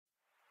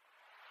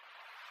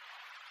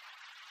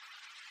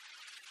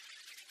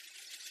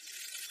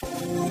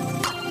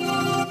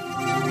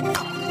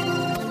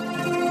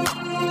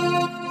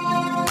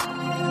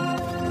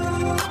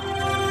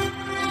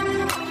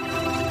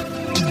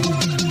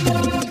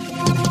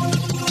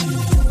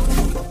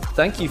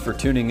Thank you for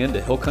tuning in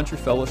to Hill Country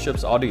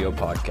Fellowship's audio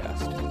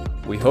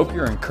podcast. We hope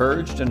you're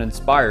encouraged and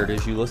inspired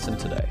as you listen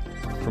today.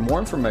 For more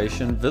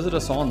information, visit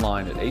us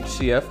online at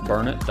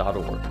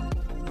hcfburnett.org.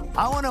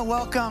 I want to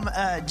welcome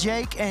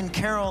Jake and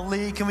Carol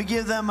Lee. Can we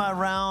give them a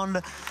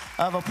round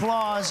of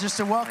applause just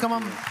to welcome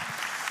them?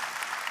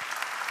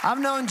 I've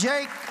known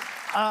Jake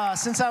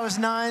since I was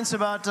 9, so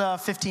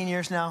about 15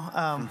 years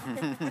now.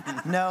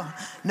 No,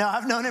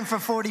 I've known him for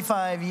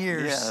 45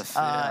 years. Yes,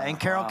 and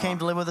Carol came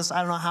to live with us. I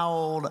don't know how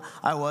old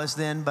I was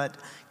then, but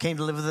came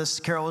to live with us.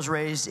 Carol was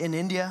raised in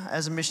India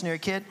as a missionary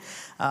kid.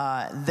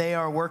 They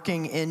are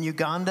working in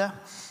Uganda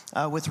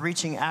with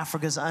Reaching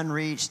Africa's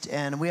Unreached,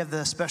 and we have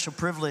the special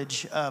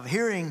privilege of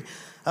hearing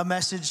a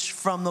message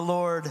from the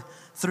Lord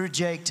through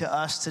Jake to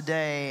us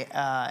today.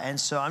 And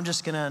so I'm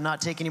just going to not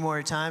take any more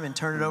of your time and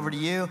turn it over to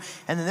you.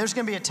 And then there's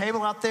going to be a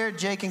table out there.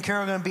 Jake and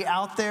Carol are going to be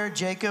out there.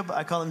 Jacob,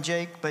 I call him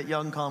Jake, but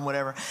y'all can call him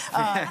whatever.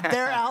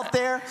 They're out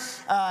there.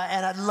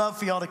 And I'd love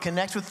for y'all to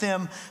connect with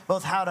them,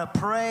 both how to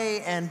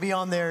pray and be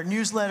on their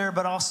newsletter,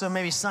 but also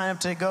maybe sign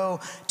up to go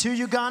to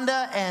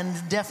Uganda and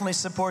definitely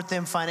support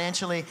them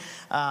financially.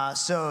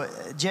 So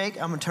Jake,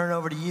 I'm going to turn it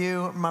over to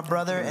you, my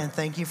brother, and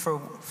thank you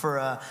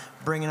for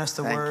bringing us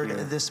the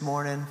word this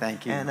morning.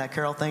 Thank you. And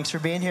Carol, thanks for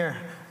being here.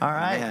 All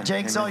right, Amen.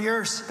 Jake's all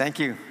yours. Thank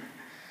you.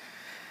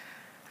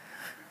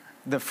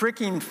 The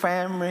Freaking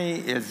family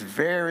is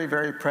very,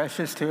 very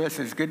precious to us.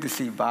 It's good to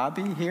see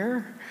Bobby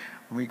here.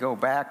 We go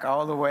back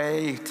all the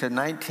way to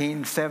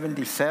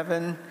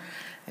 1977,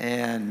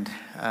 and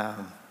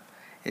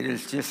it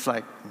is just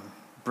like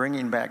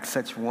bringing back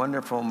such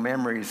wonderful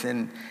memories.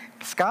 And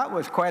Scott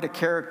was quite a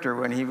character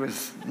when he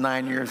was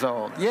 9 years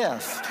old.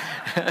 Yes,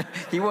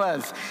 he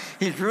was.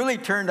 He's really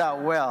turned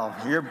out well.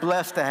 You're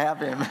blessed to have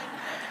him.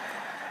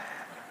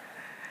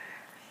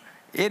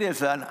 It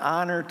is an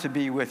honor to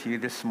be with you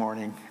this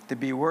morning, to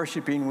be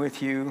worshiping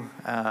with you,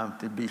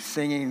 to be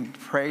singing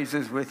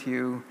praises with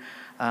you.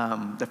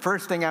 The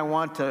first thing I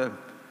want to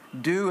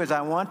do is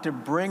I want to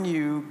bring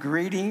you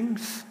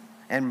greetings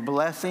and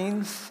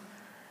blessings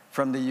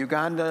from the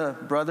Uganda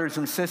brothers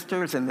and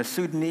sisters and the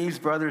Sudanese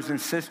brothers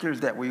and sisters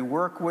that we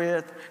work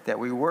with, that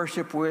we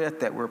worship with,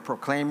 that we're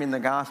proclaiming the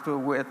gospel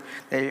with.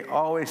 They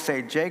always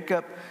say,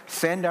 Jacob,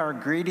 send our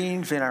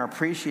greetings and our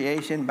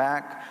appreciation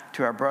back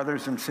to our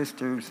brothers and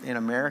sisters in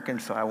America.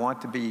 And so I want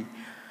to be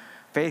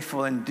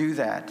faithful and do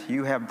that.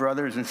 You have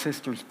brothers and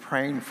sisters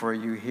praying for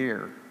you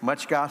here.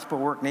 Much gospel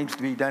work needs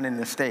to be done in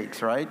the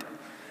States, right?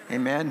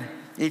 Amen.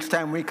 Each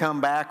time we come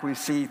back, we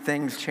see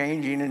things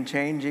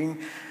changing.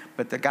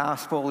 But the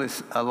gospel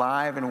is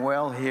alive and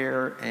well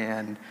here,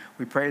 and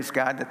we praise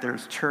God that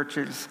there's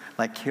churches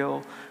like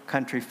Hill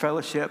Country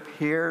Fellowship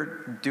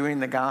here doing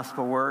the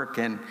gospel work.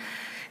 And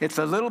it's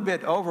a little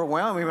bit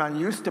overwhelming. I'm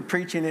used to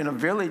preaching in a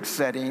village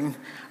setting,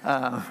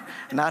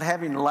 not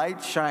having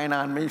light shine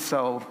on me,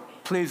 so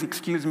please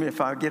excuse me if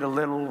I get a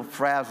little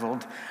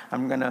frazzled.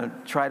 I'm going to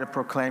try to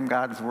proclaim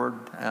God's word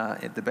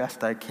the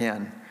best I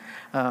can.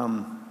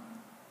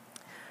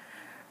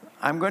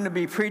 I'm going to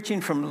be preaching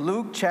from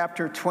Luke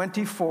chapter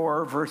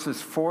 24,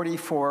 verses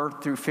 44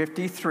 through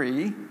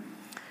 53.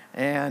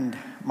 And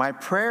my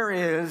prayer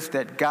is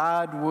that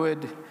God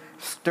would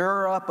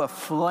stir up a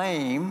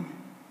flame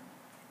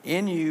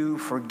in you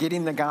for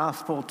getting the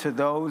gospel to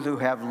those who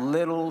have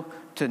little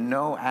to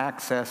no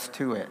access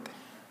to it.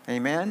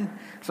 Amen?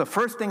 So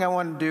first thing I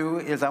want to do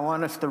is I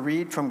want us to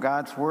read from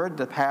God's word,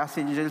 the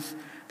passages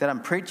that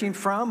I'm preaching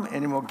from,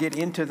 and we'll get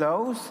into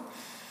those.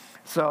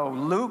 So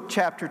Luke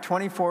chapter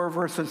 24,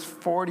 verses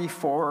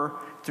 44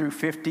 through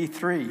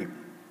 53.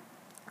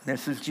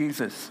 This is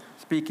Jesus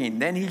speaking.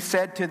 Then he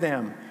said to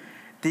them,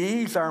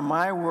 "These are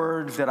my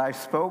words that I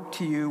spoke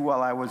to you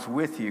while I was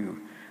with you,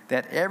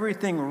 that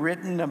everything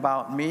written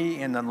about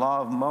me in the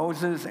law of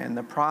Moses and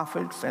the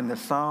prophets and the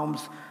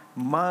Psalms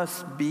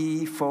must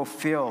be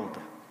fulfilled."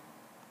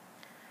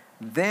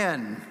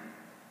 Then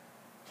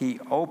he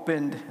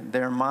opened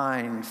their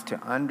minds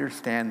to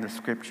understand the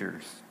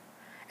scriptures,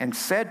 and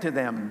said to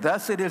them,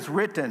 "Thus it is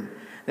written,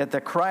 that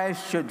the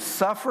Christ should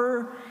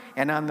suffer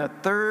and on the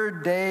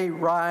third day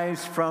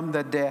rise from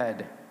the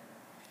dead,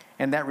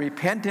 and that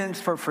repentance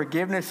for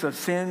forgiveness of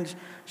sins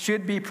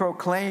should be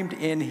proclaimed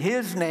in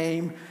his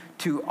name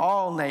to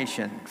all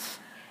nations,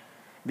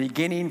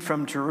 beginning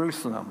from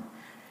Jerusalem.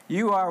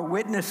 You are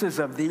witnesses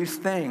of these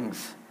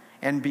things,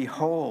 and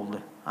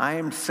behold, I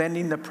am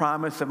sending the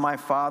promise of my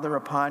Father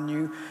upon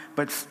you,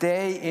 but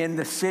stay in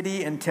the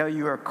city until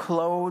you are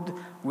clothed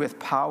with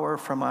power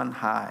from on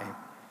high."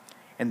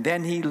 And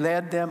then he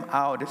led them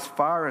out as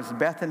far as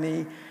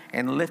Bethany,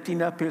 and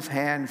lifting up his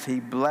hands, he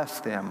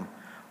blessed them.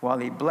 While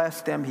he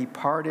blessed them, he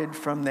parted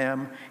from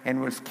them and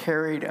was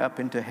carried up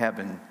into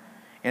heaven.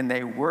 And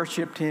they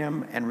worshiped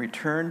him and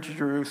returned to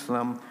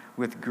Jerusalem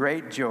with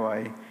great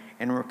joy,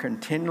 and were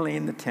continually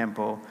in the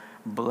temple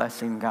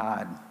blessing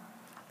God.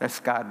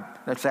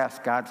 Let's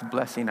ask God's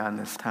blessing on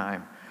this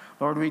time.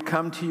 Lord, we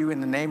come to you in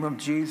the name of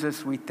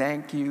Jesus. We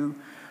thank you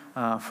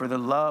for the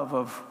love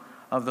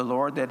of the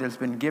Lord that has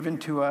been given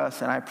to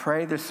us. And I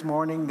pray this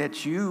morning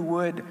that you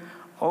would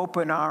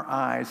open our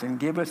eyes and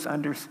give us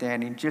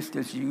understanding, just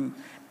as you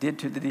did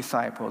to the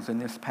disciples in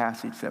this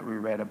passage that we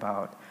read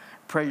about.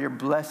 Pray your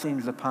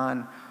blessings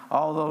upon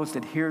all those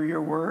that hear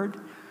your word.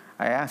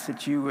 I ask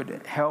that you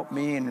would help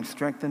me and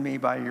strengthen me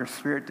by your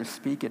Spirit to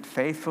speak it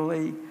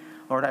faithfully.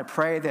 Lord, I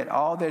pray that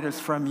all that is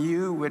from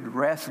you would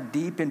rest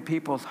deep in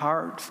people's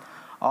hearts.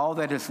 All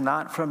that is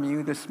not from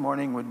you this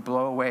morning would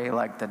blow away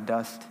like the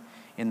dust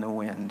in the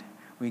wind.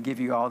 We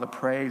give you all the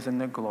praise and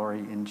the glory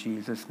in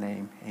Jesus'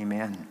 name.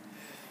 Amen.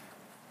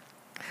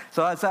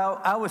 So as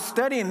I was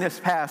studying this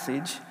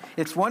passage,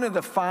 it's one of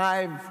the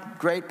 5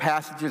 great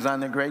passages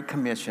on the Great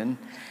Commission.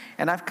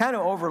 And I've kind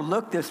of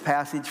overlooked this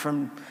passage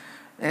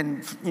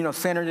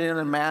centered in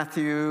on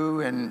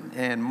Matthew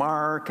and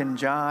Mark and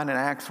John and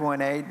Acts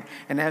 1:8.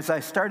 And as I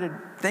started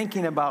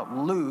thinking about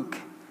Luke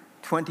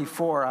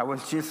 24, I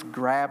was just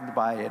grabbed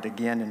by it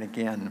again and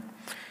again.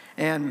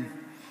 And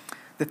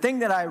the thing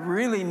that I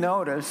really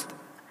noticed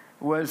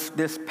was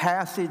this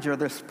passage or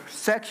this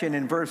section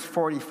in verse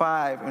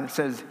 45, and it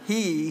says,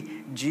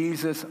 He,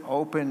 Jesus,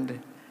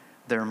 opened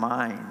their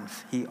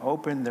minds. He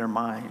opened their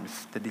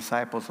minds, the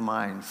disciples'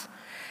 minds.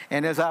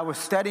 And as I was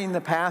studying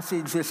the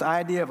passage, this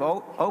idea of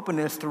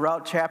openness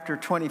throughout chapter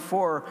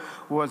 24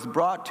 was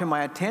brought to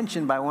my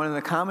attention by one of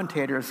the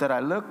commentators that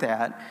I looked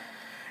at,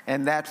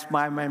 and that's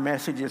why my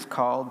message is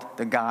called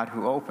The God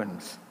Who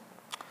Opens.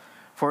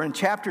 For in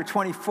chapter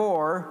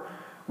 24,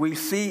 we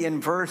see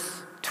in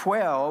verse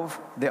 12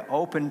 the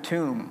open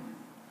tomb.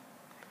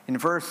 In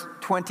verse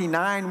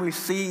 29, we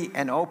see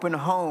an open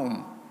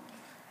home.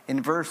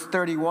 In verse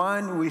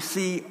 31, we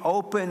see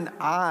open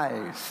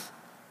eyes.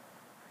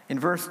 In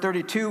verse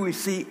 32, we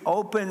see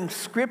open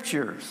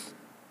scriptures.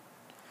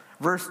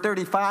 Verse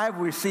 35,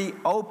 we see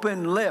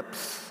open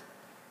lips.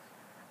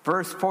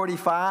 Verse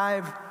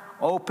 45,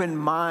 open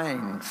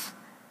minds.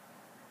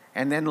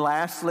 And then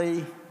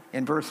lastly,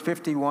 in verse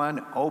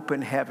 51,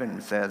 open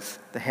heavens, as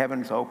the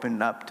heavens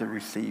opened up to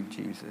receive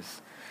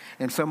Jesus.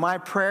 And so my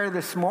prayer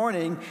this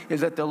morning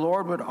is that the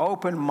Lord would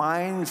open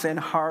minds and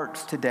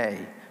hearts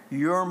today,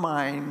 your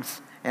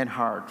minds and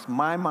hearts,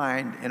 my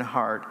mind and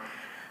heart,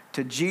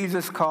 to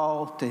Jesus'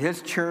 call to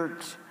his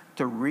church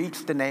to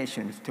reach the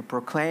nations, to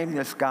proclaim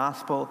this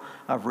gospel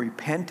of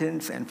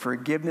repentance and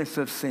forgiveness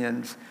of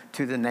sins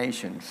to the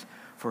nations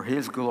for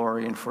his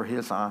glory and for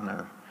his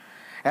honor.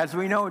 As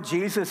we know,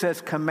 Jesus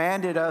has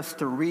commanded us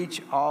to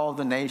reach all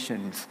the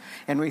nations.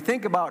 And we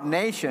think about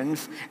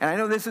nations, and I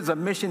know this is a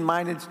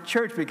mission-minded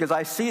church because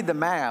I see the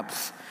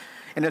maps.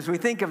 And as we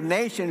think of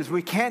nations,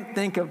 we can't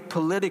think of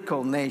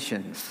political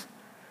nations.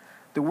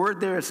 The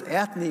word there is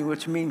ethne,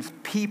 which means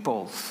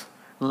peoples,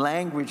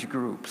 language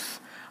groups.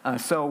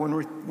 So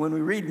when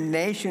we read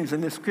nations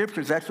in the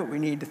scriptures, that's what we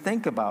need to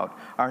think about,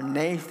 our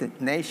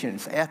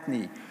nations,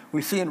 ethne.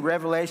 We see in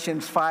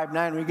Revelations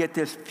 5:9, we get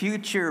this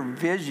future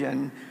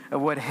vision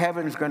of what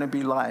heaven's going to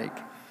be like.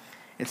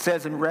 It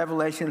says in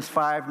Revelations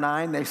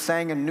 5:9, they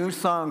sang a new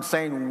song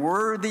saying,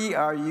 Worthy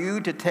are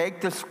you to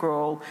take the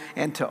scroll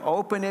and to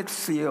open its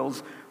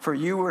seals, for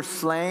you were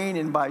slain,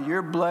 and by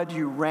your blood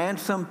you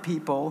ransomed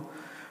people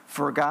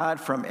for God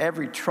from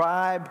every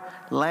tribe,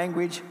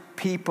 language,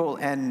 people,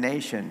 and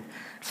nation.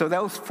 So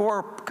those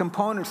 4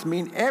 components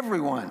mean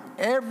everyone,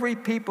 every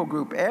people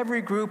group,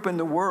 every group in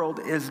the world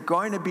is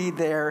going to be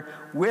there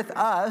with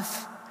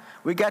us.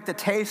 We got to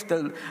taste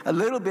a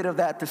little bit of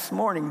that this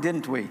morning,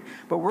 didn't we?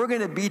 But we're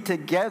going to be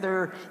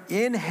together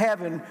in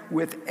heaven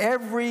with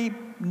every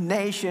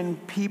nation,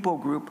 people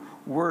group,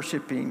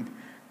 worshiping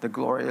the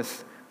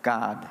glorious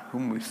God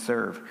whom we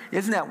serve.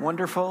 Isn't that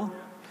wonderful?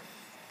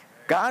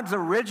 God's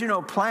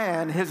original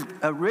plan, his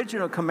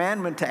original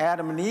commandment to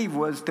Adam and Eve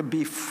was to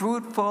be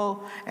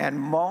fruitful and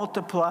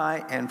multiply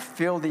and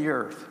fill the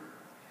earth.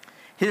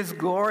 His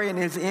glory and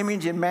his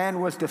image in man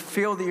was to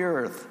fill the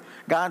earth.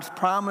 God's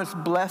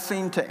promised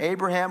blessing to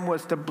Abraham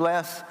was to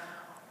bless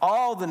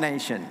all the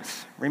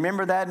nations.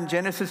 Remember that in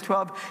Genesis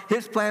 12?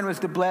 His plan was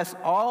to bless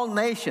all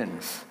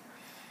nations.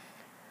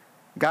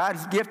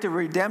 God's gift of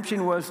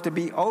redemption was to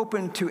be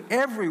open to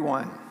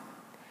everyone.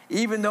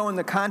 Even though in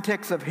the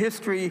context of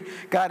history,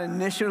 God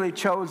initially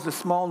chose the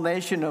small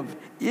nation of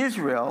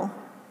Israel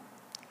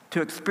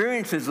to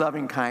experience his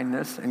loving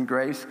kindness and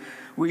grace,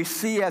 we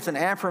see as an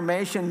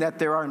affirmation that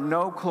there are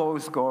no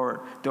closed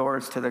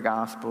doors to the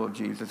gospel of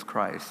Jesus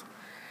Christ.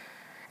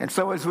 And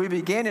so as we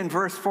begin in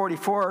verse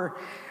 44,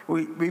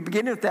 we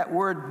begin with that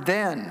word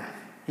then.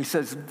 He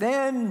says,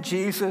 Then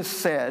Jesus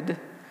said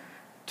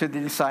to the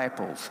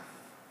disciples.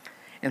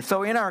 And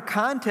so in our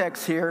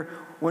context here,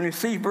 when we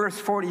see verse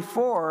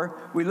 44,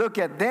 we look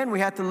at then, we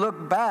have to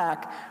look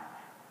back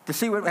to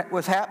see what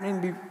was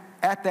happening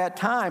at that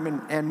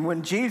time. And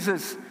when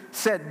Jesus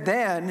said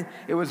then,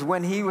 it was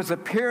when he was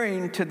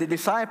appearing to the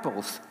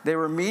disciples. They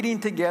were meeting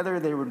together.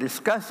 They were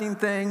discussing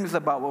things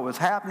about what was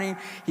happening.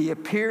 He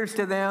appears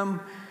to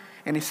them,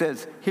 and he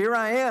says, Here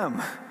I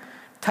am.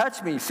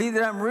 Touch me. See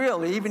that I'm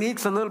real. He even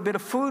eats a little bit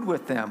of food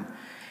with them.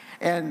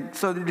 And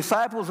so the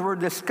disciples were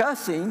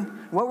discussing,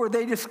 what were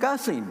they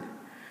discussing?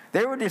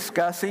 They were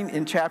discussing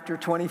in chapter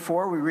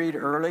 24, we read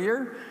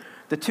earlier,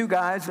 the two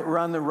guys that were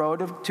on the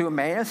road to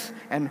Emmaus,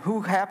 and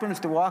who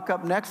happens to walk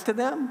up next to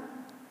them?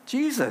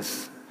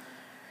 Jesus.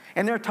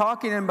 And they're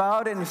talking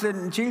about it, and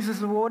said, Jesus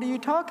said, well, what are you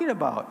talking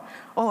about?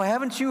 Oh,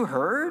 haven't you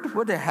heard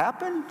what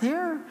happened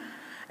here?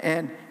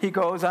 And he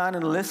goes on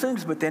and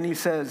listens, but then he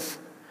says,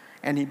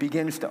 and he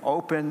begins to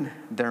open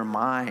their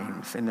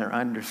minds and their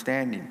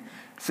understanding.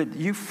 He said,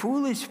 you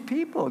foolish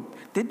people,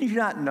 did you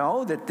not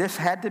know that this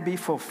had to be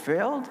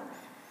fulfilled?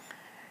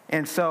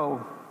 And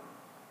so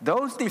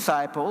those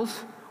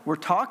disciples were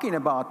talking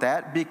about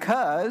that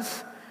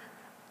because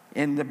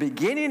in the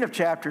beginning of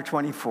chapter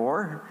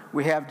 24,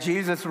 we have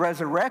Jesus'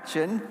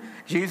 resurrection.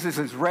 Jesus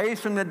is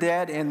raised from the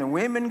dead, and the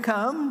women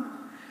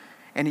come,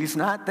 and he's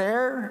not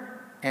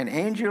there, and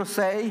angels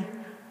say,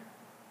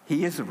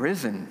 he is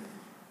risen.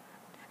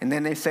 And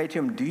then they say to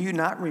him, do you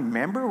not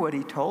remember what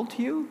he told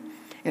you?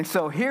 And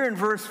so here in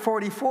verse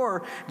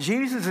 44,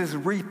 Jesus is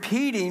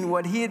repeating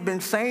what he had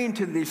been saying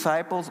to the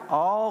disciples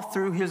all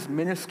through his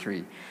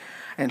ministry.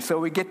 And so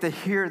we get to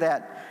hear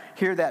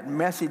that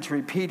message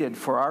repeated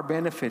for our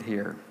benefit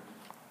here.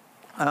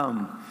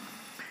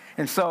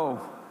 And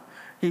so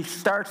he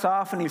starts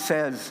off and he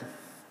says,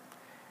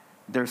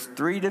 there's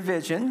 3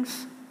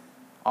 divisions.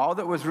 All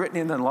that was written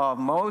in the law of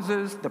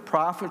Moses, the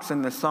prophets,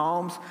 and the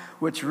Psalms,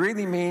 which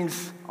really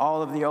means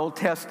all of the Old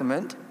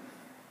Testament.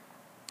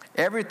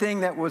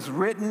 Everything that was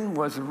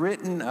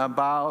written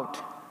about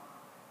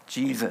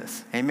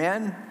Jesus.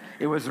 Amen?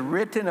 It was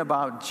written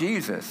about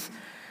Jesus.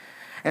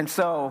 And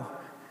so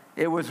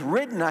it was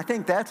written, I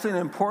think that's an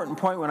important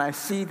point when I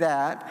see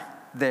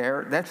that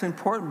there. That's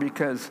important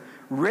because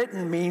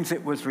written means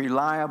it was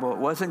reliable. It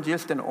wasn't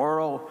just an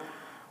oral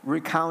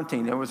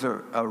recounting. It was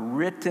a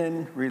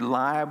written,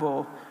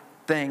 reliable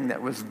thing that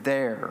was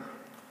there.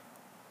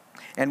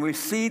 And we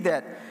see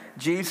that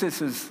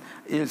Jesus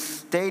is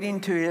stating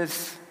to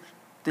his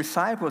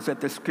disciples that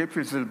the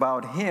scriptures is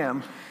about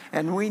him.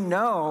 And we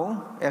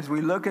know, as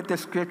we look at the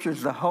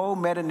scriptures, the whole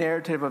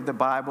meta-narrative of the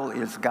Bible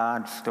is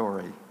God's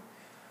story.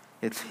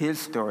 It's his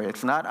story.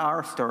 It's not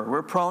our story.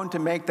 We're prone to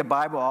make the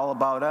Bible all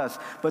about us,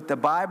 but the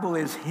Bible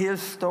is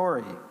his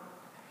story.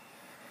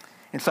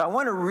 And so I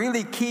want to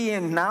really key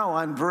in now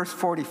on verse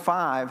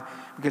 45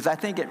 because I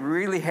think it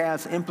really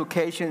has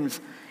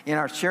implications in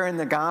our sharing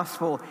the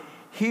gospel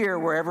here,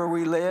 wherever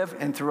we live,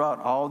 and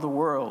throughout all the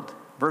world.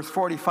 Verse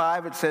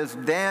 45, it says,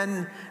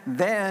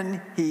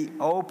 Then he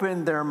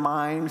opened their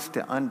minds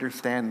to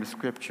understand the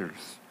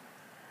scriptures.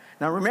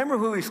 Now remember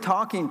who he's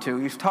talking to.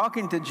 He's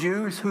talking to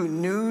Jews who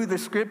knew the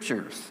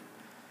scriptures.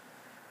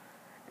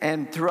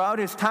 And throughout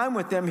his time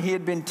with them, he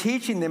had been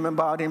teaching them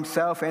about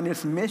himself and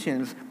his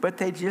missions, but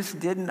they just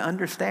didn't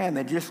understand.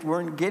 They just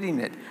weren't getting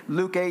it.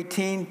 Luke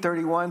 18,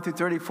 31 through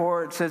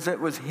 34, it says it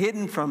was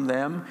hidden from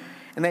them,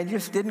 and they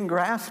just didn't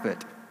grasp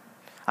it.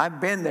 I've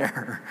been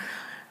there.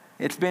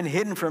 It's been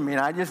hidden from me,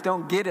 and I just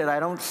don't get it. I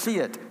don't see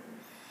it.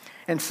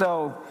 And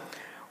so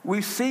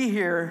we see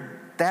here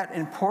that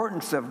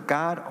importance of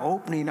God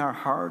opening our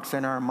hearts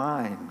and our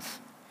minds.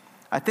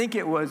 I think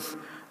it was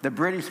the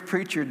British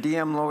preacher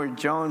D.M.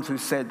 Lloyd-Jones who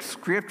said,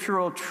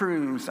 scriptural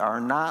truths are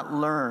not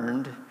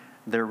learned,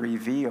 they're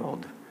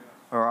revealed,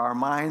 or our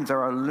minds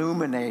are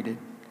illuminated.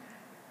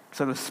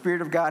 So the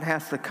Spirit of God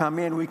has to come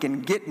in. We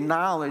can get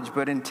knowledge,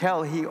 but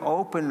until he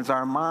opens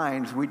our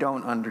minds, we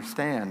don't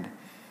understand.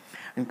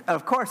 And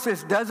of course,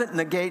 this doesn't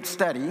negate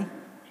study.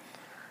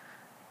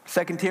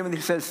 2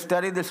 Timothy says,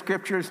 study the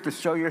scriptures to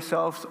show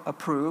yourselves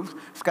approved.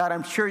 Scott,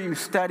 I'm sure you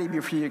study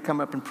before you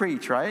come up and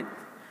preach, right?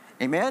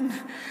 Amen?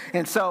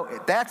 And so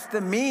that's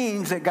the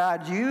means that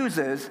God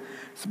uses,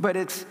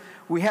 but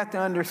we have to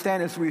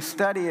understand as we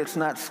study, it's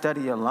not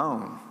study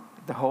alone.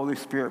 The Holy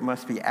Spirit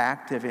must be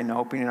active in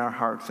opening our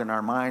hearts and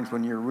our minds.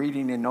 When you're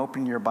reading and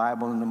opening your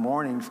Bible in the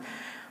mornings,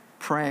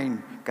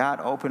 praying, God,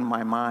 open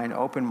my mind,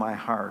 open my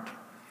heart.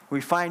 We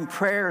find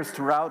prayers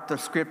throughout the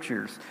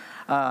scriptures.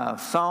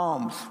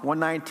 Psalms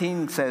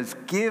 119 says,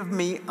 give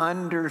me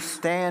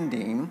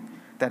understanding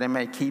that I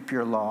may keep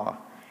your law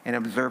and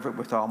observe it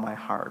with all my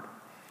heart.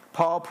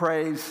 Paul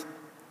prays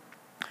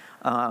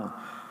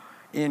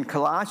in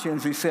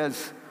Colossians, he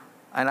says,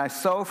 and I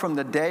so from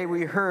the day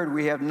we heard,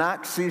 we have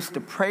not ceased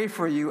to pray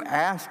for you,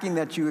 asking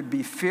that you would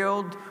be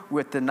filled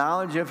with the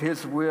knowledge of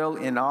his will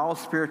in all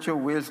spiritual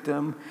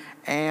wisdom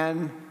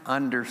and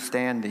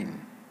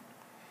understanding.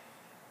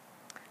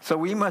 So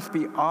we must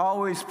be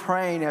always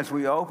praying as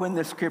we open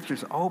the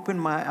scriptures, open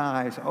my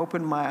eyes,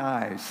 open my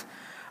eyes.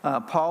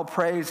 Paul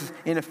prays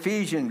in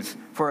Ephesians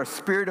for a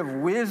spirit of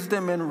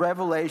wisdom and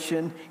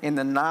revelation in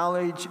the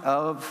knowledge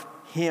of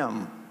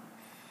him.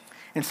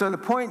 And so the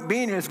point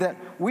being is that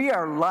we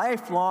are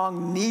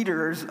lifelong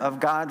needers of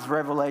God's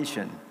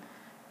revelation.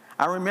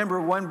 I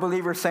remember one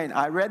believer saying,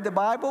 I read the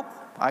Bible,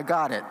 I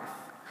got it.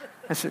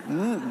 I said,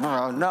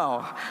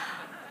 no.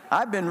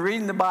 I've been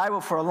reading the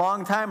Bible for a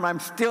long time, and I'm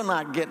still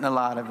not getting a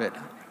lot of it.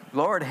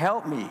 Lord,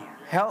 help me.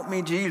 Help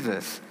me,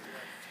 Jesus.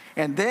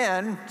 And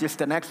then,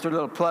 just an extra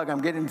little plug,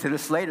 I'm getting to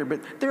this later,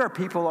 but there are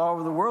people all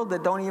over the world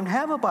that don't even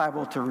have a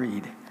Bible to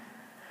read.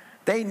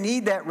 They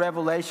need that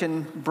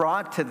revelation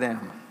brought to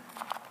them.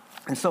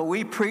 And so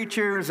we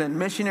preachers and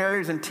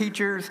missionaries and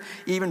teachers,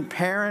 even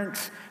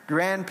parents,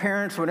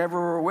 grandparents, whenever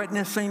we're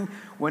witnessing,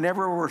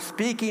 whenever we're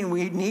speaking,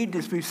 we need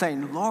to be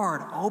saying,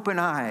 Lord, open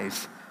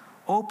eyes.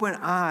 Open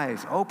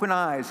eyes, open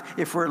eyes.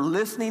 If we're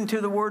listening to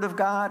the Word of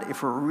God,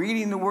 if we're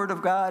reading the Word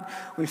of God,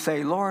 we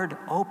say, Lord,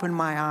 open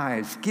my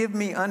eyes. Give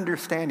me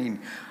understanding,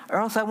 or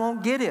else I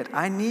won't get it.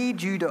 I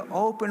need you to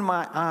open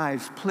my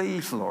eyes,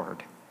 please,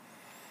 Lord.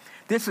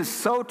 This is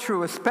so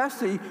true,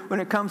 especially when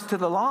it comes to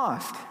the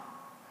lost.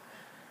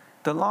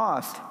 The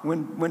lost.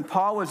 When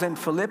Paul was in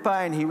Philippi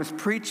and he was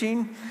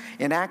preaching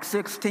in Acts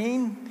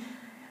 16,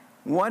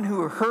 one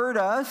who heard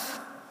us,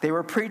 they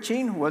were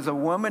preaching, was a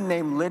woman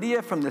named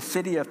Lydia from the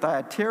city of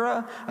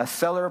Thyatira, a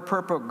seller of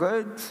purple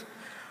goods,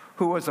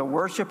 who was a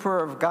worshiper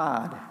of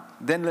God.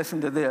 Then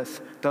listen to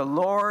this. The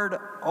Lord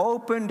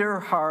opened her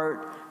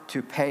heart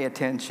to pay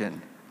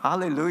attention.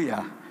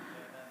 Hallelujah.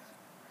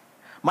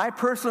 My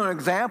personal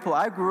example,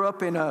 I grew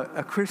up in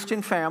a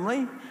Christian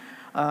family.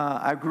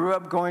 I grew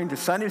up going to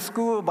Sunday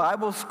school,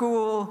 Bible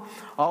school,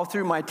 all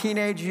through my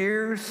teenage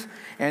years.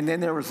 And then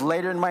there was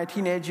later in my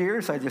teenage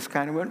years, I just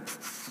kind of went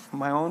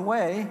my own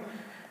way.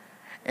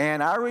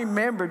 And I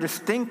remember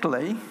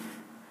distinctly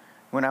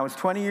when I was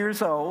 20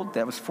 years old,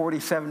 that was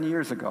 47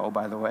 years ago,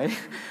 by the way.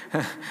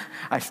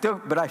 I still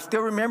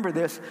remember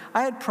this.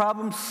 I had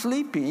problems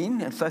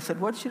sleeping, and so I said,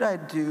 what should I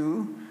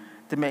do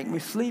to make me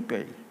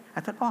sleepy?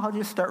 I thought, I'll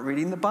just start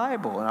reading the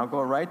Bible, and I'll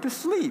go right to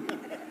sleep.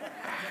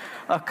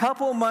 A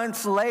couple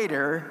months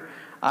later,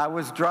 I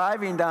was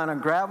driving down a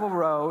gravel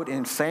road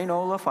in St.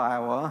 Olaf,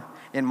 Iowa,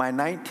 in my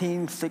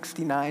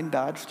 1969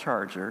 Dodge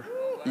Charger.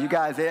 You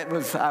guys,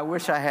 I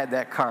wish I had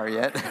that car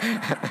yet.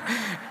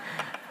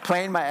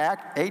 Playing my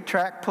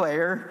 8-track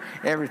player,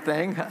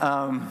 everything.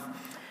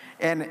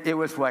 And it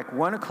was like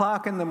 1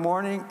 o'clock in the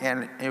morning,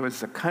 and it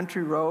was a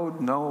country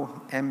road,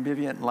 no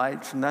ambient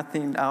lights,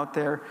 nothing out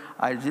there.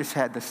 I just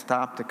had to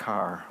stop the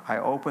car. I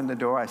opened the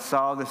door, I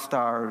saw the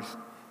stars,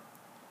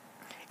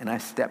 and I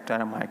stepped out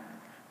of my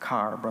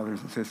car,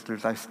 brothers and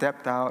sisters. I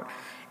stepped out,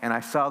 and I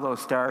saw those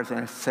stars, and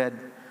I said,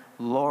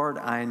 Lord,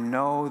 I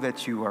know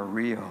that you are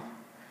real.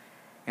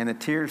 And the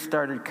tears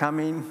started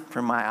coming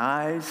from my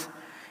eyes.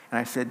 And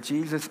I said,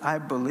 Jesus, I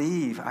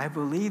believe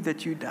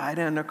that you died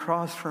on the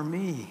cross for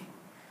me.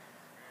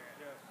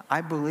 I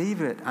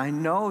believe it. I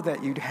know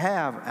that you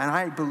have. And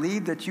I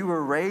believe that you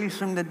were raised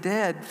from the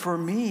dead for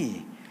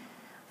me.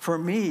 For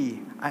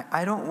me.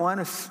 I don't want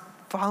to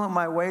follow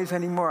my ways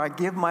anymore. I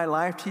give my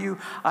life to you.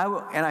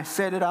 And I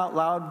said it out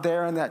loud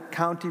there on that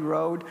county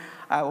road.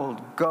 I will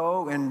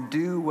go and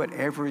do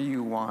whatever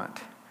you want.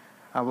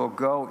 I will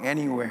go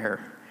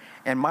anywhere.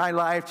 And my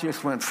life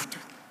just went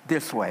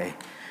this way.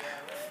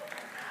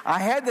 I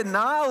had the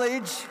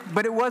knowledge,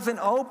 but it wasn't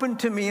open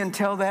to me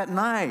until that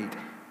night.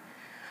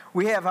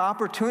 We have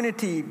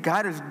opportunity.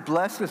 God has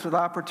blessed us with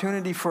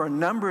opportunity for a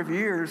number of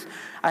years.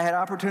 I had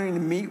opportunity to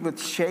meet with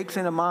sheikhs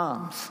and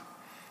imams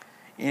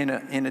in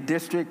a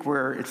district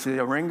where it's the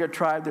Oringa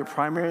tribe. They're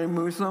primarily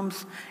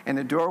Muslims. And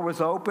the door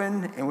was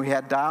open, and we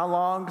had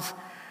dialogues.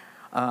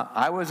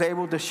 I was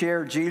able to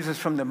share Jesus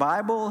from the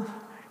Bible,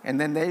 and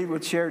then they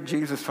would share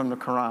Jesus from the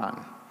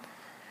Quran.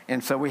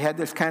 And so we had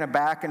this kind of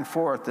back and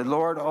forth. The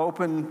Lord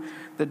opened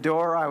the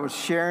door. I was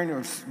sharing. It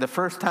was the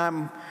first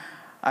time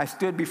I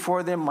stood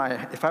before them.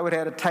 If I would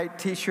have had a tight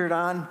T-shirt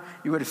on,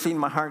 you would have seen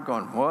my heart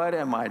going, what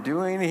am I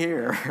doing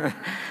here?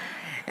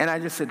 And I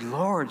just said,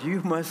 Lord,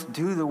 you must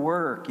do the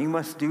work. You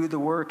must do the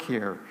work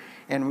here.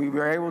 And we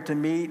were able to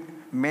meet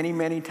many,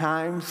 many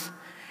times.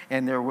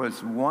 And there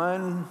was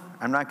one,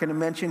 I'm not going to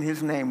mention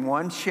his name,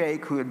 one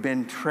sheikh who had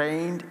been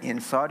trained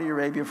in Saudi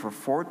Arabia for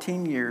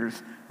 14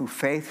 years who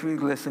faithfully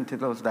listened to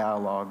those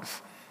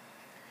dialogues.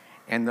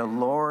 And the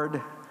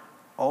Lord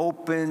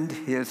opened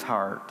his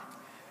heart.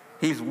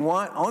 He's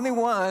only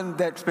one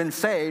that's been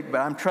saved, but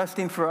I'm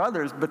trusting for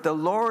others. But the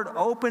Lord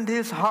opened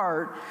his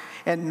heart,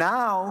 and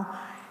now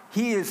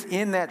he is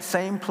in that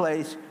same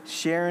place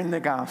sharing the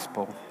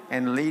gospel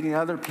and leading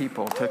other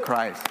people to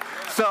Christ.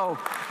 So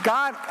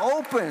God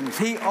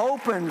he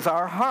opens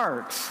our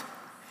hearts.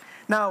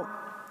 Now,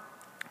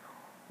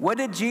 what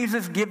did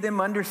Jesus give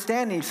them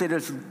understanding? He said,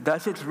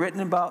 thus it's written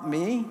about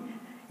me.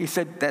 He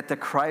said that the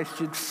Christ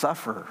should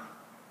suffer.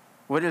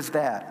 What is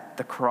that?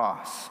 The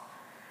cross.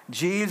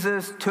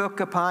 Jesus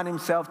took upon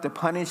himself the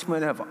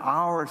punishment of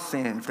our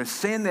sins, the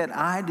sin that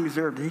I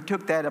deserved. He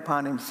took that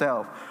upon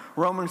himself.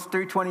 Romans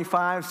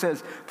 3:25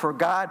 says, for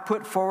God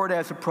put forward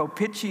as a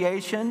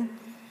propitiation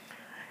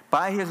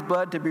by his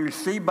blood to be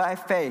received by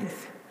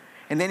faith.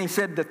 And then he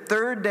said the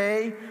third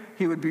day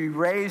he would be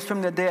raised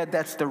from the dead.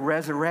 That's the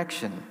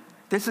resurrection.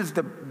 This is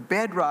the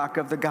bedrock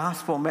of the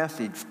gospel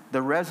message,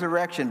 the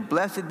resurrection.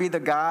 Blessed be the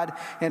God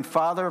and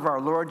Father of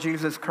our Lord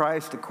Jesus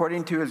Christ.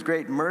 According to his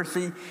great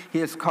mercy, he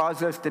has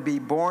caused us to be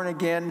born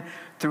again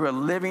through a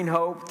living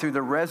hope, through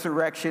the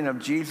resurrection of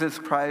Jesus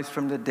Christ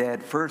from the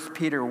dead. 1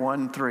 Peter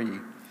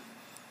 1:3.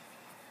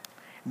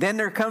 Then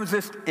there comes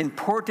this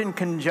important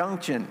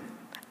conjunction,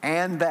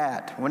 and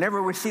that.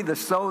 Whenever we see the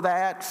so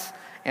that's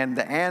and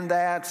the and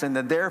that's and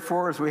the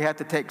therefores, we have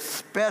to take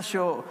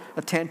special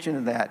attention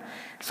to that.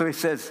 So he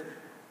says,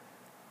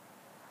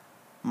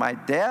 my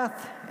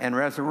death and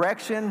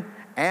resurrection,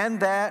 and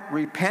that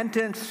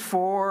repentance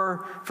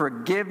for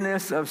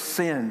forgiveness of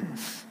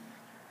sins.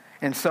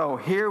 And so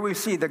here we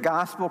see the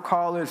gospel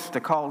call is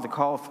the call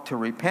to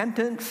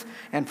repentance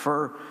and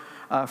for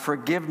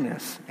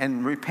forgiveness.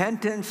 And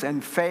repentance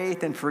and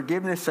faith and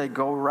forgiveness, they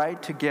go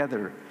right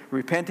together.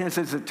 Repentance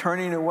is a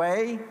turning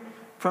away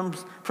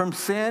from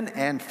sin,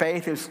 and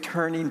faith is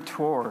turning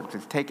towards.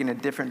 It's taking a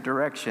different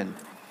direction.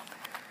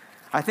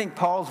 I think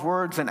Paul's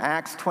words in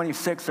Acts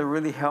 26 are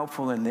really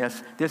helpful in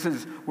this. This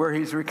is where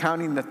he's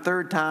recounting the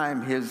third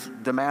time his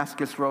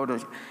Damascus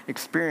Road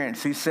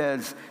experience. He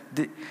says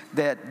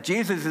that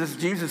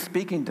Jesus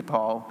speaking to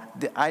Paul,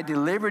 I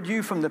delivered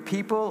you from the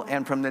people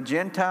and from the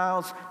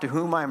Gentiles to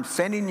whom I am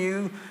sending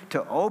you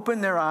to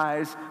open their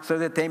eyes so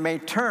that they may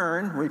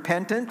turn,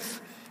 repentance,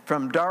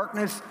 from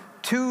darkness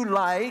to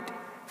light,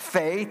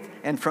 faith,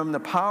 and from the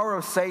power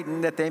of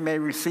Satan, that they may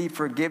receive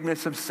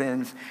forgiveness of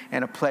sins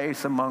and a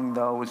place among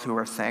those who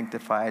are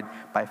sanctified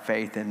by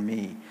faith in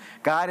me.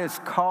 God is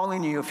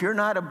calling you. If you're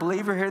not a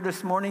believer here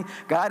this morning,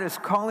 God is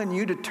calling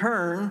you to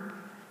turn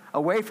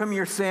away from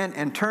your sin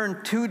and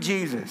turn to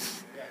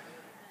Jesus.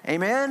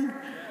 Amen?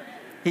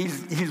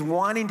 He's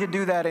wanting to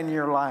do that in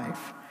your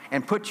life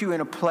and put you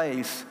in a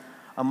place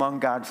among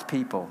God's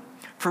people.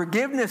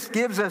 Forgiveness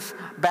gives us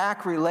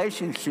back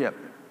relationship.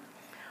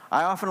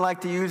 I often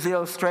like to use the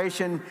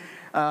illustration.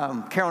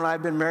 Carol and I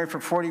have been married for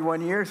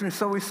 41 years, and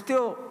so we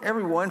still,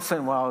 every once in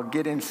a while,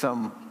 get in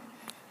some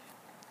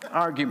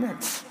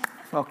arguments.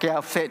 Okay,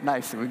 I'll say it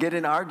nicely. We get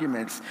in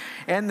arguments.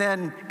 And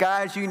then,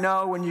 guys, you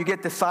know, when you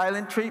get the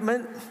silent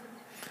treatment,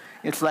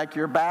 it's like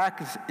your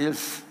back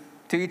is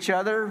to each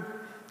other.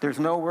 There's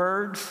no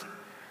words.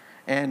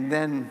 And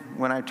then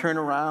when I turn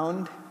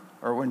around,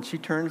 or when she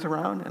turns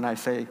around, and I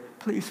say,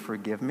 please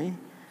forgive me,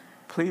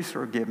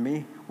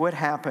 what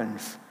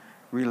happens?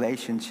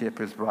 Relationship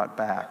is brought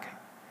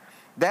back.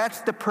 That's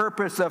the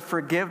purpose of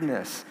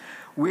forgiveness.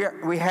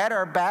 We had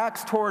our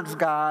backs towards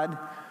God,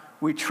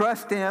 we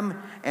trust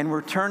Him, and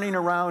we're turning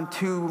around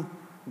to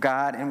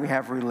God, and we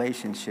have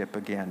relationship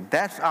again.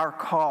 That's our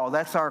call.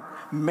 That's our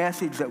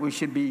message that we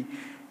should be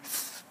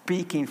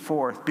speaking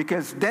forth.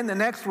 Because then the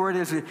next word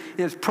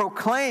is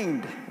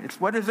proclaimed.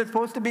 What is it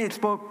supposed to be? It's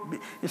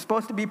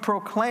supposed to be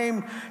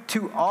proclaimed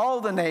to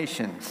all the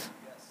nations.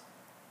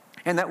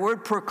 And that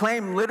word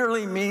proclaim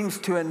literally means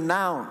to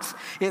announce.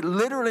 It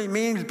literally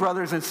means,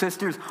 brothers and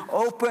sisters,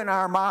 open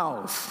our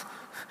mouths.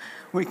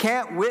 We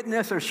can't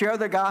witness or share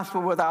the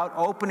gospel without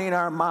opening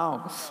our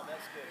mouths.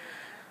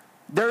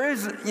 There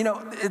is,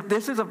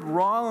 this is a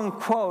wrong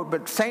quote,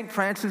 but St.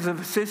 Francis of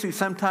Assisi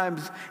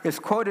sometimes is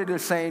quoted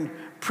as saying,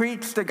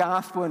 preach the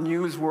gospel and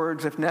use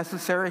words if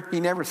necessary. He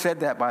never said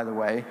that, by the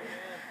way.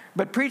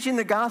 But preaching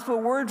the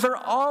gospel, words are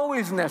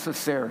always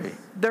necessary.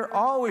 They're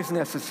always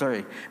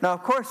necessary. Now,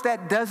 of course,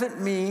 that doesn't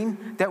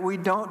mean that we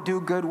don't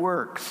do good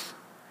works.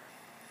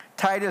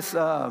 Titus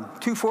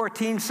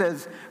 2:14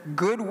 says,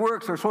 good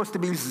works are supposed to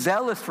be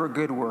zealous for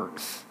good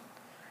works.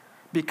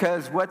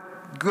 Because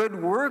what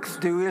good works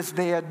do is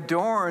they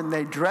adorn,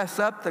 they dress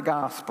up the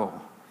gospel.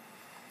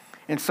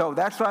 And so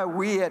that's why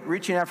we at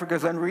Reaching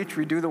Africa's Unreached,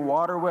 we do the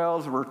water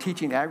wells, we're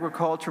teaching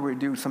agriculture, we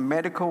do some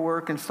medical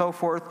work and so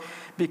forth,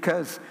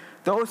 because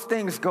those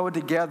things go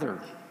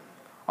together.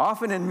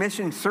 Often in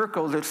mission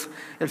circles,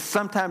 it's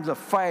sometimes a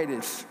fight.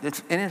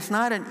 And it's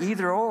not an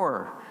either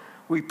or.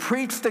 We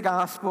preach the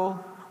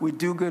gospel, we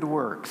do good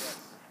works.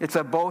 It's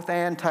a both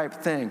and type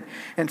thing.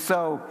 And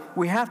so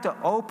we have to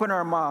open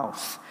our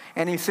mouths.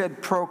 And he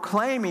said,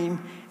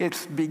 proclaiming,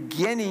 it's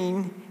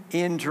beginning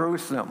in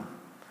Jerusalem.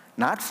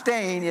 Not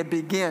staying, it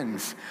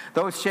begins.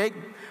 Those sheikh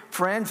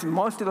friends,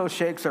 most of those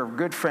sheikhs are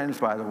good friends,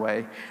 by the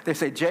way. They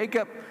say,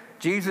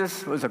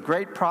 Jesus was a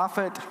great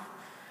prophet,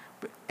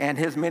 and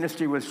his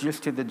ministry was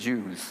just to the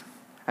Jews.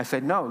 I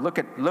said, no, look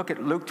at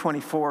Luke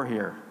 24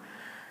 here.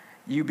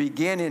 You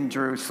begin in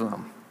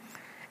Jerusalem.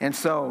 And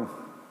so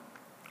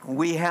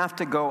we have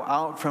to go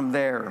out from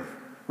there.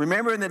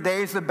 Remember in the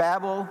days of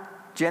Babel,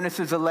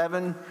 Genesis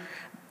 11,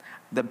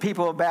 the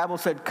people of Babel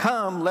said,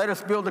 come, let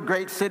us build a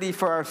great city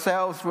for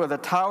ourselves with a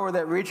tower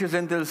that reaches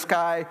into the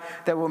sky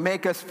that will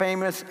make us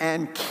famous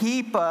and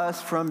keep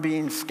us from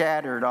being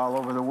scattered all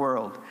over the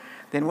world.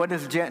 Then what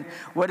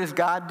does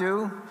God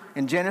do?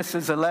 In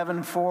Genesis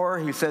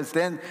 11:4, he says,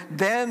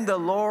 then the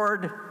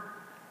Lord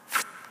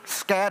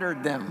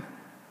scattered them.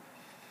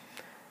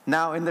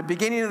 Now, in the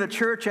beginning of the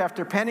church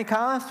after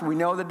Pentecost, we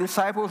know the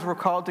disciples were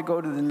called to go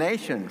to the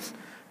nations.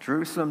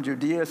 Jerusalem,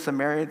 Judea,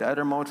 Samaria, the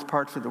uttermost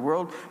parts of the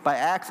world. By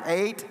Acts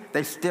 8,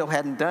 they still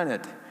hadn't done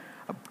it.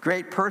 A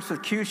great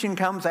persecution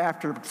comes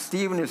after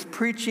Stephen is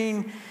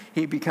preaching.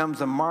 He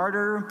becomes a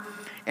martyr.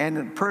 And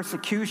the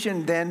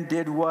persecution then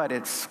did what?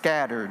 It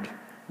scattered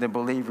the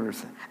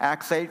believers.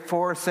 Acts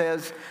 8:4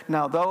 says,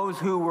 now those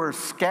who were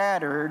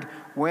scattered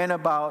went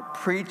about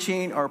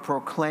preaching or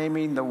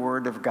proclaiming the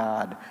word of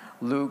God.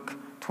 Luke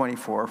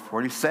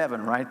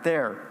 24:47, right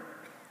there.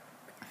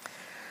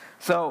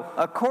 So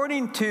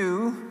according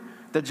to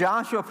the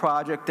Joshua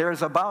Project,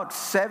 there's about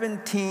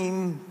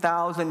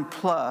 17,000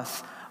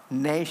 plus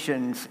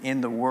nations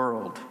in the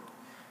world.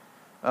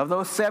 Of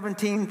those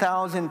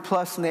 17,000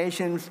 plus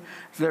nations,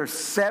 there's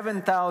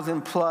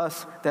 7,000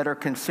 plus that are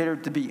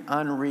considered to be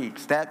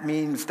unreached. That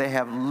means they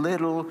have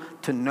little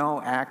to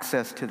no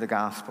access to the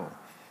gospel.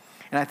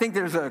 And I think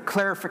there's a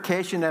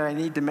clarification that I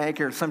need to make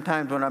here.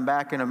 Sometimes when I'm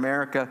back in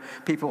America,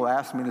 people will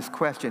ask me this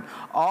question.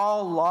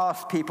 All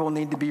lost people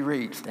need to be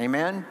reached.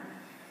 Amen?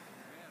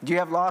 Do you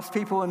have lost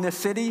people in this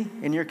city,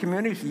 in your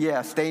communities?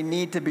 Yes, they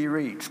need to be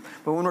reached.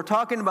 But when we're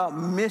talking about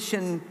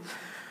mission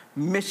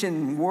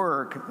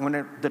work,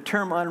 when the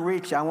term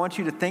unreached, I want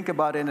you to think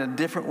about it in a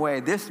different way.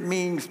 This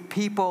means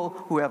people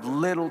who have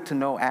little to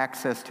no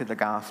access to the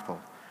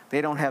gospel. They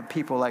don't have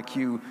people like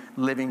you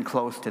living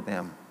close to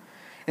them.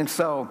 And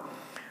so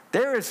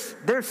there's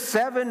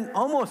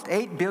almost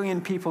 8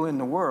 billion people in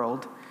the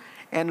world,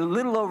 and a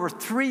little over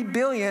 3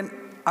 billion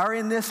are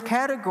in this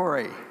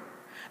category.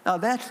 Now,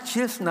 that's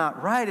just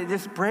not right. It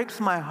just breaks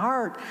my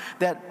heart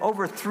that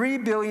over 3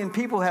 billion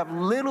people have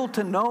little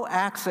to no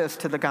access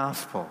to the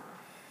gospel.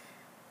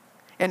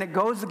 And it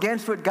goes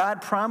against what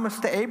God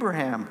promised to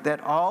Abraham, that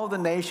all the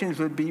nations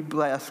would be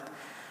blessed.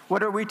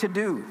 What are we to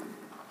do?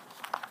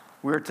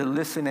 We're to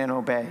listen and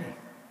obey.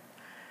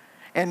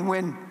 And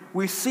when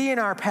we see in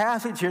our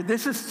passage here,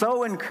 this is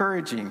so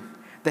encouraging.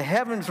 The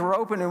heavens were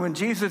open, and when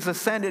Jesus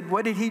ascended,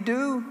 what did he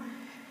do?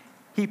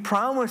 He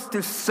promised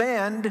to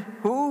send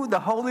who? The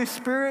Holy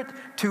Spirit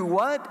to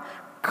what?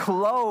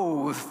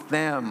 Clothe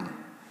them.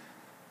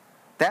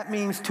 That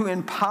means to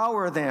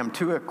empower them,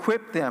 to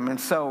equip them.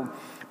 And so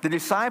the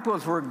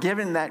disciples were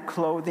given that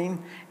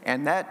clothing,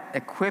 and that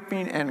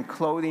equipping and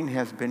clothing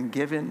has been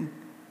given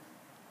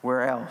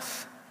where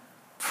else?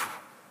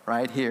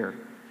 Right here,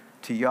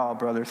 to y'all,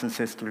 brothers and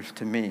sisters,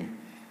 to me.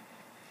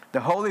 The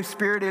Holy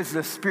Spirit is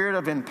the spirit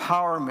of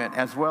empowerment,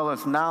 as well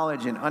as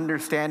knowledge and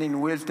understanding,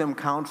 wisdom,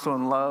 counsel,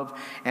 and love,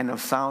 and of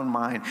sound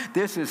mind.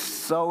 This is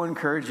so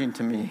encouraging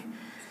to me.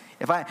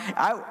 If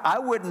I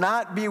would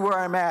not be where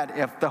I'm at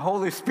if the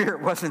Holy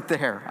Spirit wasn't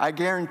there. I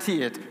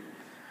guarantee it.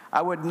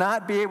 I would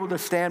not be able to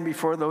stand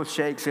before those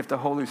sheikhs if the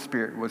Holy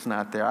Spirit was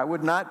not there. I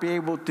would not be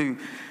able to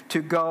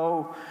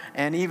go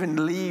and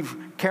even leave.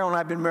 Carol and I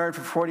have been married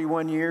for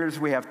 41 years.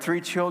 We have 3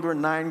 children,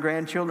 9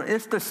 grandchildren.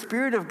 It's the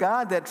Spirit of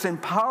God that's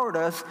empowered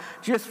us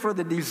just for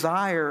the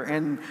desire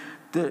and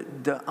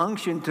the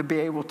unction to be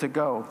able to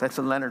go. That's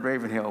a Leonard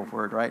Ravenhill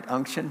word, right?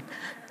 Unction.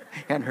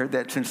 I hadn't heard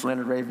that since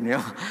Leonard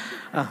Ravenhill.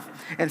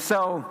 And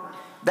so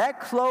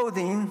that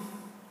clothing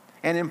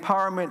and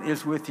empowerment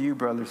is with you,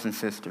 brothers and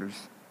sisters.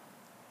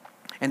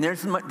 And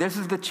this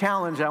is the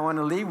challenge I want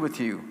to leave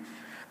with you.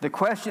 The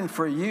question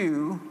for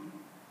you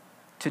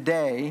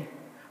today,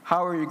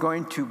 how are you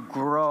going to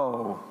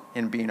grow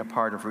in being a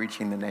part of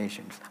reaching the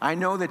nations? I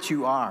know that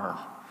you are.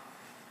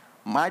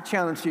 My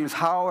challenge to you is,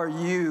 how are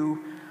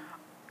you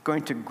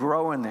going to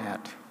grow in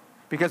that?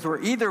 Because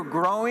we're either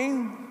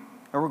growing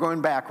or we're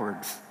going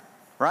backwards,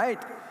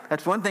 right?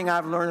 That's one thing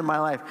I've learned in my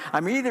life.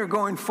 I'm either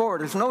going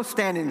forward. There's no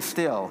standing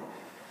still.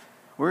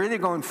 We're either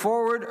going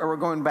forward or we're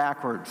going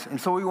backwards.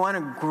 And so we want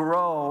to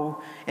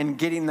grow in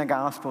getting the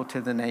gospel to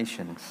the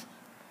nations.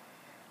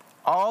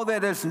 All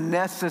that is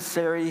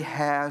necessary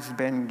has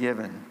been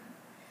given.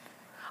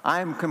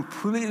 I'm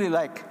completely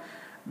like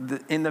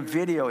in the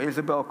video,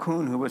 Isabel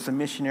Kuhn, who was a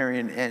missionary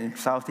in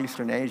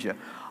Southeastern Asia.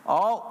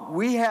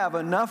 We have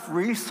enough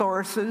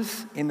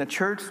resources in the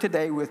church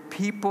today with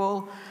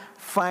people,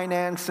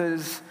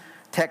 finances,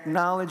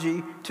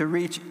 technology to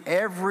reach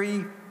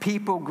every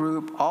people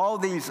group, all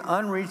these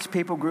unreached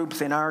people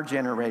groups in our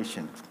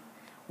generation.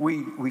 We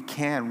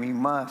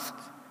must.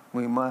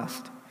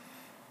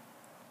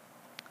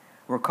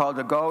 We're called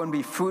to go and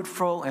be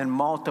fruitful and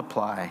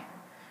multiply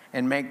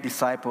and make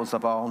disciples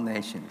of all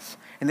nations.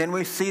 And then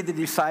we see the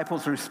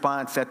disciples'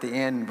 response at the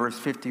end, verse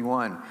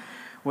 51,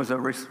 was a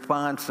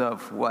response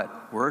of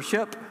what?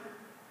 Worship,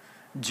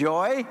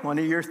 joy, one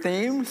of your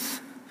themes,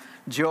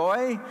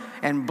 joy,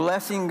 and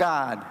blessing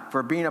God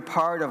for being a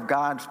part of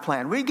God's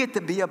plan. We get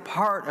to be a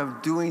part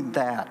of doing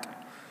that.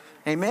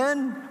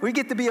 Amen? We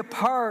get to be a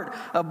part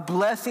of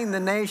blessing the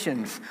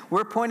nations.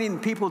 We're pointing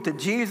people to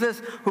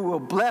Jesus, who will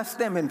bless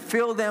them and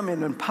fill them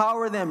and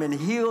empower them and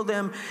heal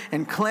them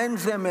and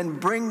cleanse them and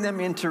bring them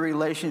into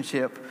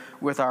relationship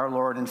with our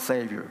Lord and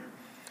Savior.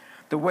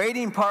 The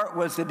waiting part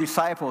was the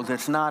disciples.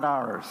 It's not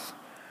ours.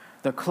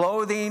 The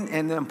clothing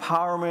and the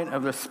empowerment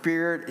of the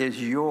Spirit is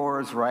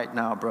yours right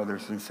now,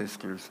 brothers and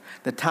sisters.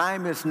 The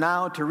time is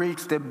now to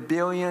reach the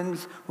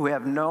billions who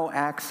have no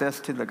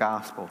access to the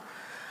gospel.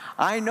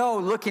 I know,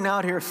 looking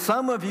out here,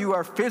 some of you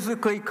are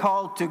physically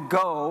called to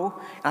go,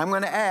 and I'm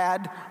going to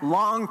add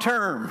long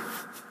term.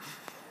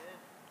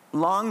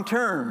 Long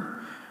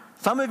term.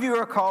 Some of you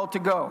are called to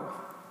go.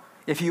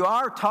 If you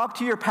are, talk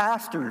to your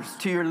pastors,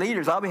 to your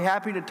leaders. I'll be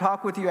happy to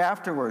talk with you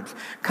afterwards.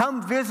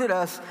 Come visit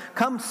us.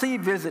 Come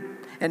visit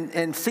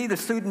and see the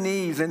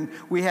Sudanese. And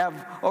we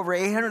have over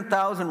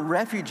 800,000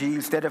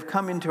 refugees that have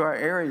come into our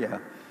area.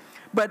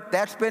 But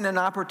that's been an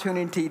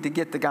opportunity to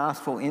get the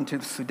gospel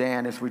into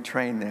Sudan as we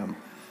train them.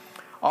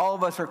 All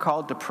of us are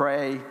called to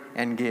pray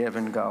and give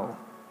and go.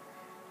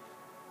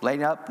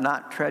 Lay up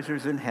not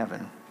treasures in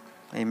heaven.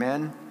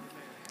 Amen.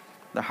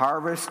 The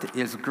harvest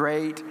is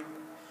great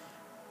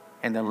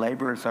and the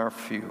laborers are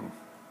few.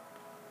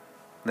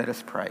 Let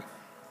us pray.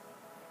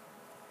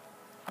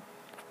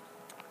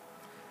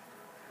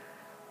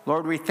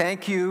 Lord, we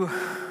thank you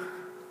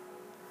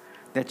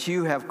that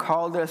you have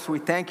called us. We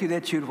thank you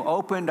that you've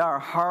opened our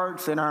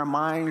hearts and our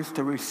minds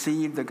to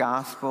receive the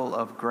gospel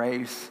of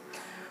grace.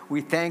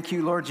 We thank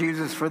you, Lord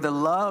Jesus, for the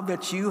love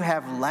that you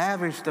have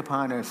lavished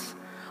upon us.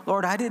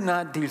 Lord, I did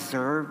not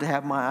deserve to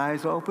have my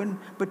eyes open,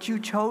 but you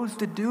chose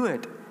to do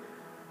it.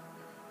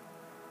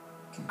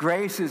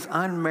 Grace is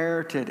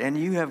unmerited, and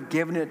you have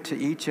given it to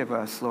each of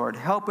us, Lord.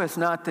 Help us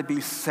not to be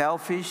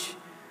selfish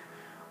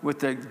with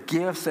the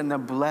gifts and the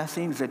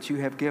blessings that you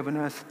have given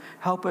us.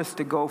 Help us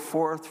to go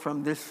forth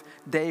from this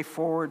day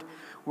forward,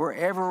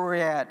 wherever we're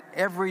at,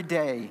 every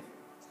day,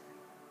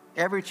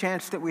 every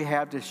chance that we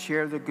have to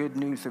share the good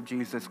news of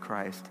Jesus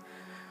Christ.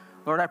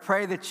 Lord, I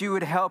pray that you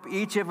would help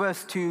each of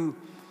us to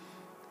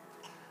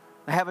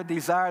have a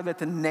desire that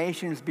the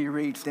nations be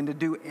reached and to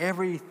do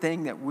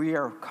everything that we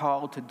are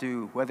called to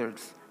do, whether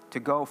it's to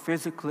go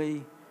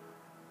physically,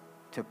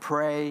 to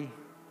pray,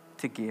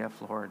 to give,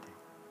 Lord.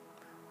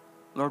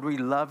 Lord, we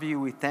love you,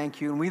 we thank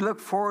you, and we look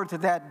forward to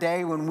that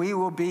day when we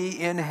will be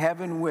in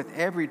heaven with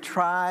every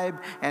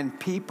tribe and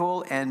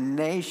people and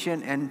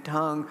nation and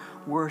tongue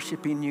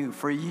worshiping you.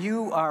 For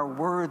you are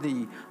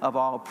worthy of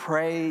all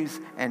praise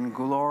and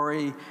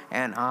glory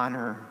and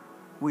honor.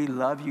 We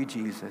love you,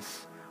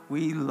 Jesus.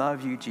 We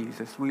love you,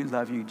 Jesus. We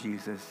love you,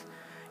 Jesus.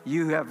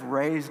 You have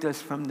raised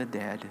us from the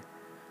dead.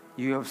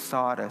 You have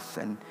sought us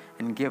and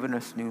given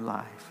us new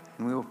life.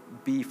 And we will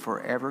be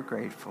forever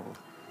grateful.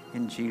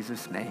 In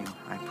Jesus' name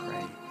I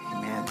pray.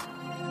 Amen.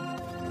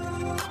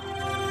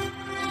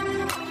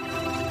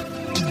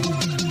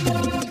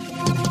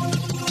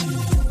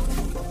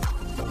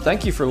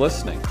 Thank you for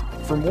listening.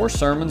 For more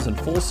sermons and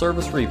full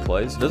service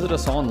replays, visit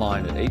us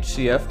online at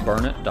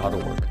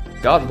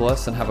hcfburnett.org. God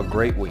bless and have a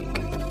great week.